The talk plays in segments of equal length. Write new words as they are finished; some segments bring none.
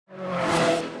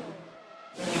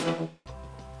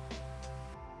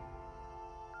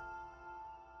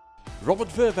Robert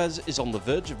Virves is on the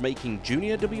verge of making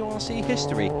Junior WRC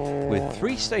history, with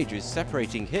 3 stages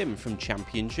separating him from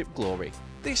championship glory.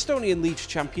 The Estonian leads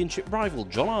championship rival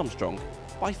Jon Armstrong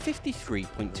by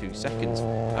 53.2 seconds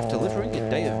after delivering a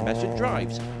day of measured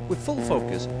drives with full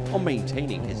focus on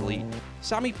maintaining his lead.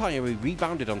 Sami Pajari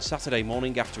rebounded on Saturday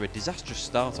morning after a disastrous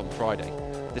start on Friday.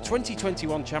 The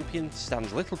 2021 champion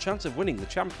stands little chance of winning the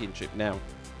championship now.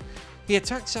 He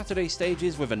attacked Saturday's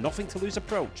stages with a nothing-to-lose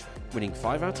approach, winning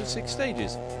 5 out of 6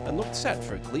 stages and looked set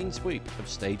for a clean sweep of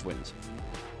stage wins.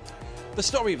 The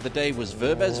story of the day was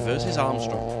Virves versus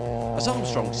Armstrong, as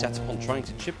Armstrong set upon trying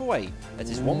to chip away at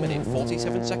his 1 minute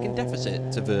 47 second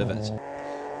deficit to Virves.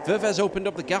 Virves opened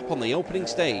up the gap on the opening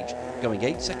stage, going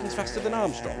 8 seconds faster than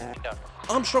Armstrong.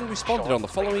 Armstrong responded on the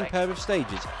following pair of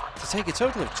stages to take a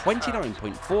total of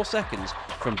 29.4 seconds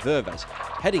from Virves,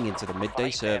 heading into the midday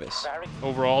service.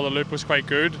 Overall, the loop was quite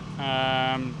good.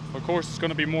 Of course, it's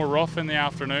going to be more rough in the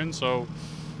afternoon, so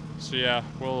yeah,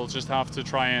 we'll just have to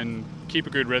try and keep a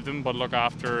good rhythm, but look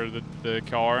after the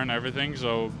car and everything,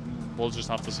 so we'll just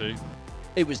have to see.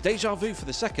 It was déjà vu for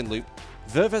the second loop.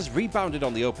 Virves rebounded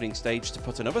on the opening stage to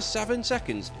put another 7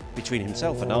 seconds between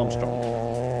himself and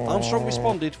Armstrong. Armstrong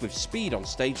responded with speed on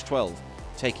stage 12,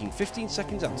 taking 15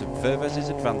 seconds out of Virves'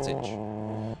 advantage.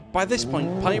 By this point,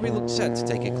 Pajari looked set to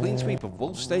take a clean sweep of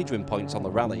Wolf's stage win points on the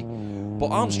rally, but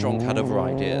Armstrong had other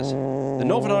ideas. The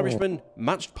Northern Irishman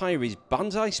matched Pajari's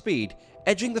banzai speed,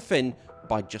 edging the Finn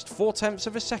by just 0.4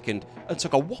 of a second and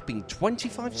took a whopping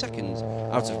 25 seconds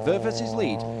out of Virves'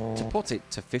 lead to put it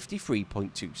to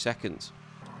 53.2 seconds.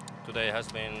 Today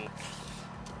has been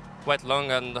quite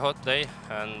long and hot day,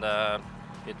 and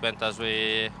it went as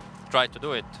we tried to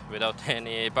do it without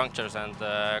any punctures, and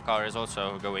the car is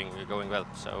also going well,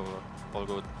 so all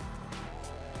good.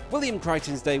 William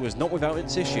Creighton's day was not without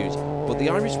its issues, but the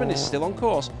Irishman is still on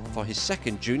course for his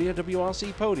second Junior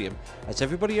WRC podium, as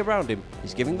everybody around him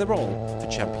is giving their all for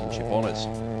championship honours.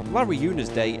 Lauri Joona's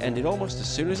day ended almost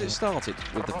as soon as it started,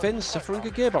 with the Finn suffering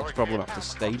a gearbox problem after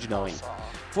stage 9,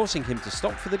 forcing him to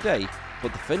stop for the day,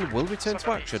 but the Finn will return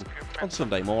to action on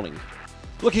Sunday morning.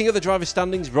 Looking at the driver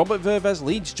standings, Robert Virves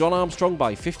leads Jon Armstrong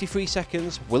by 53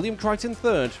 seconds, William Creighton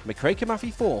 3rd, McRae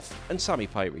Kimathi 4th and Sami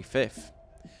Pajari 5th.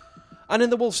 And in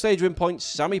the Wolf stage win points,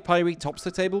 Sami Pajari tops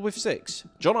the table with 6,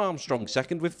 Jon Armstrong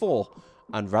 2nd with 4,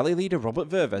 and rally leader Robert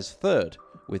Virves 3rd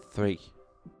with 3.